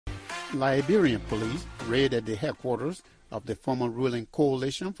Liberian police raided the headquarters of the former ruling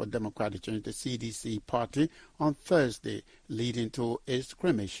Coalition for Democratic Change, the CDC party, on Thursday, leading to a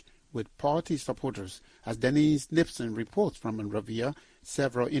skirmish with party supporters. As Denise Nipson reports from Monrovia,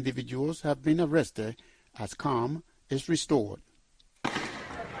 several individuals have been arrested as calm is restored.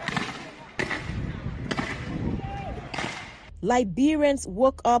 Liberians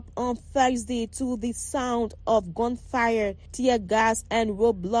woke up on Thursday to the sound of gunfire, tear gas, and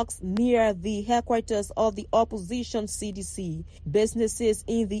roadblocks near the headquarters of the opposition CDC. Businesses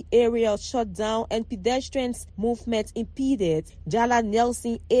in the area shut down and pedestrians' movement impeded. Jala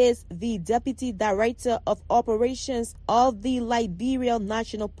Nelson is the Deputy Director of Operations of the Liberian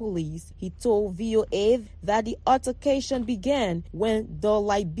National Police. He told VOA that the altercation began when the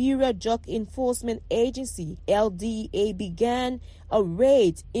Liberia Drug Enforcement Agency, LDA, began a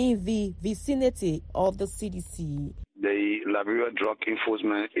raid in the vicinity of the CDC. The Liberia Drug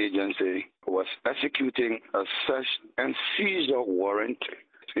Enforcement Agency was executing a search and seizure warrant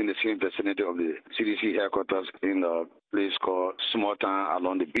in the same vicinity of the CDC headquarters in a place called Small Town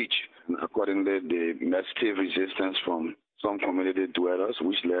along the beach. Accordingly, they met stiff resistance from some community dwellers,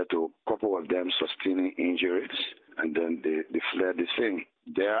 which led to a couple of them sustaining injuries, and then they fled the scene.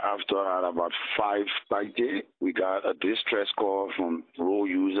 Thereafter, at about 5:30, we got a distress call from road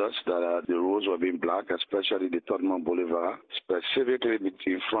users that the roads were being blocked, especially the Tottenham Boulevard, specifically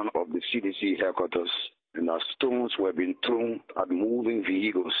in front of the CDC headquarters. And stones were being thrown at moving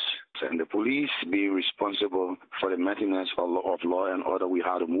vehicles. And the police being responsible for the maintenance of law and order, we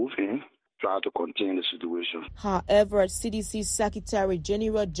had to move in, try to contain the situation. However, CDC Secretary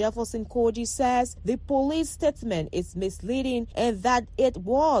General Jefferson Koji says the police statement is misleading and that it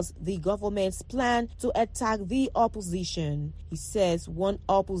was the government's plan to attack the opposition. He says one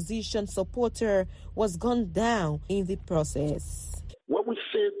opposition supporter was gunned down in the process. What we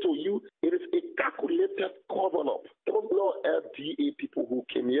say to you, it is a calculated cover-up. Those no FDA people who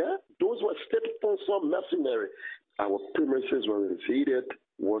came here, those were state-sponsored mercenaries. Our premises were invaded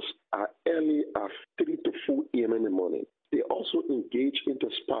was as early as 3 to 4 a.m. in the morning. They also engaged into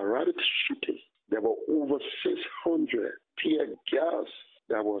sporadic shooting. There were over 600 tear gas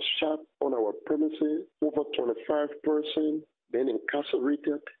that was shot on our premises, over 25 persons been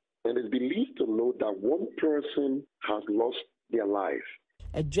incarcerated, and it's believed to know that one person has lost their life.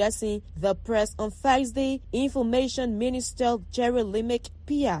 Addressing the press on Thursday, Information Minister Jerry Limick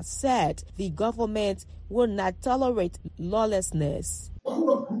Pia said the government will not tolerate lawlessness. A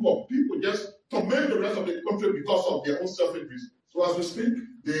group of people just torment the rest of the country because of their own self-interest. So as we speak,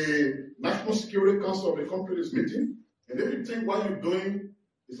 the National Security Council of the country is meeting, and if you think what you're doing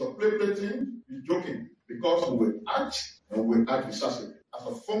is a play thing, you're joking, because we will act and we act decisively. As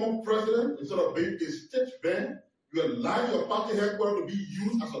a former president, instead of being a state ban, you allow your party headquarters to be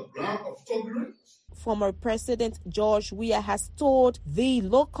used as a ground of turbulence. Former President George Weah has told the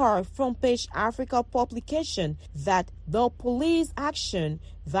local Front Page Africa publication that the police action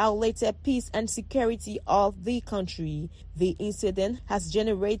violated peace and security of the country. The incident has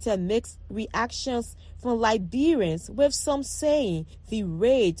generated mixed reactions from Liberians, with some saying the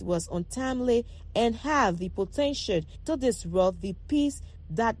raid was untimely and have the potential to disrupt the peace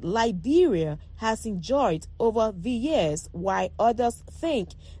that Liberia has enjoyed over the years, while others think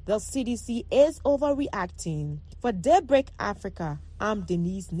the CDC is overreacting. For Daybreak Africa, I'm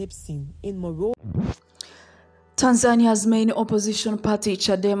Denise Nipson in Morocco. Tanzania's main opposition party,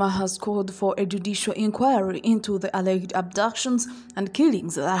 Chadema, has called for a judicial inquiry into the alleged abductions and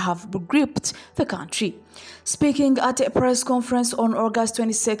killings that have gripped the country. Speaking at a press conference on August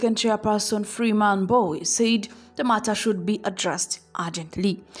 22nd, Chairperson Freeman Mbowe said the matter should be addressed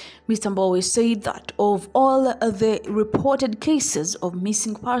urgently. Mr. Mbowe said that of all the reported cases of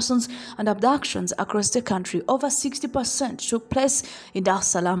missing persons and abductions across the country, over 60% took place in Dar es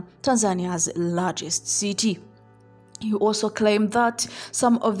Salaam, Tanzania's largest city. He also claimed that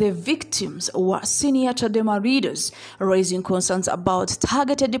some of the victims were senior Chadema leaders, raising concerns about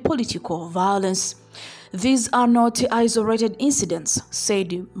targeted political violence. These are not isolated incidents, said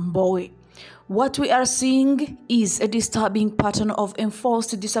Mbowe. What we are seeing is a disturbing pattern of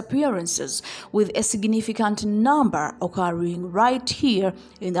enforced disappearances, with a significant number occurring right here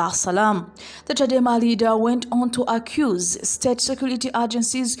in Dar es Salaam. The Chadema leader went on to accuse state security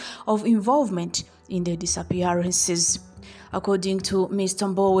agencies of involvement in the disappearances. According to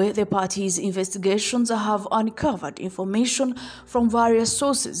Mr. Mbowe, the party's investigations have uncovered information from various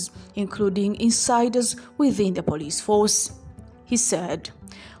sources, including insiders within the police force. He said,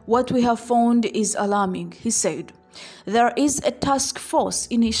 "What we have found is alarming," he said. There is a task force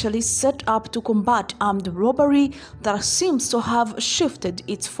initially set up to combat armed robbery that seems to have shifted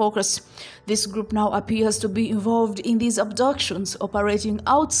its focus. This group now appears to be involved in these abductions, operating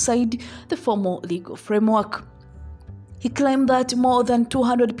outside the formal legal framework. He claimed that more than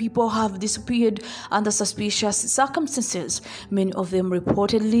 200 people have disappeared under suspicious circumstances, many of them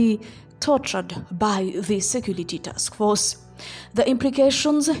reportedly tortured by the security task force. The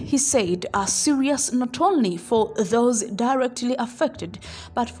implications, he said, are serious not only for those directly affected,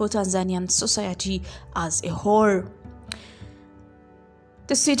 but for Tanzanian society as a whole.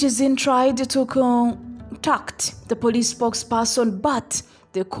 The citizen tried to contact the police spokesperson, but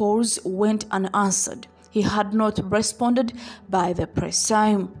the calls went unanswered. He had not responded by the press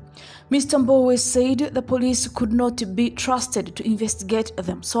time. Mr. Mbowe said the police could not be trusted to investigate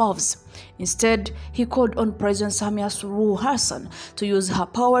themselves. Instead, he called on President Samia Suluhu Hassan to use her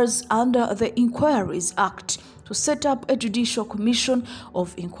powers under the Inquiries Act to set up a judicial commission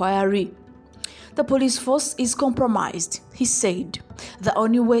of inquiry. The police force is compromised, he said. The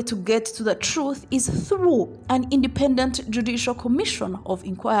only way to get to the truth is through an independent judicial commission of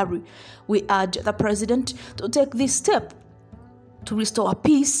inquiry. We urge the president to take this step to restore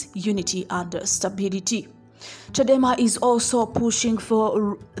peace, unity, and stability. Chadema is also pushing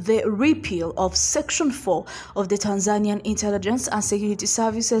for the repeal of Section 4 of the Tanzanian Intelligence and Security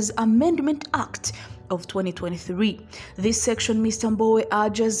Services Amendment Act of 2023. This section, Mr. Mbowe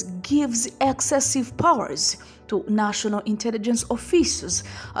urges, gives excessive powers to national intelligence officers,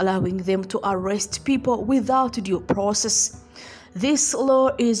 allowing them to arrest people without due process. This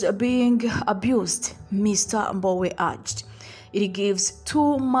law is being abused, Mr. Mbowe urged. It gives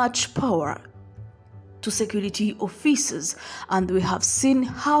too much power to security officers, and we have seen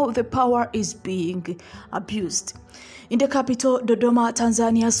how the power is being abused. In the capital, Dodoma,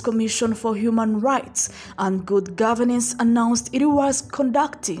 Tanzania's Commission for Human Rights and Good Governance announced it was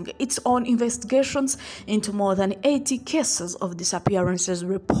conducting its own investigations into more than 80 cases of disappearances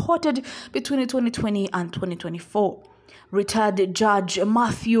reported between 2020 and 2024. Retired Judge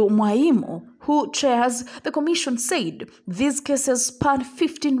Matthew Mwaimo, who chairs the commission, said these cases span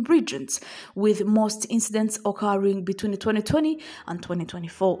 15 regions, with most incidents occurring between 2020 and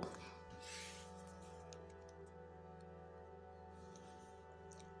 2024.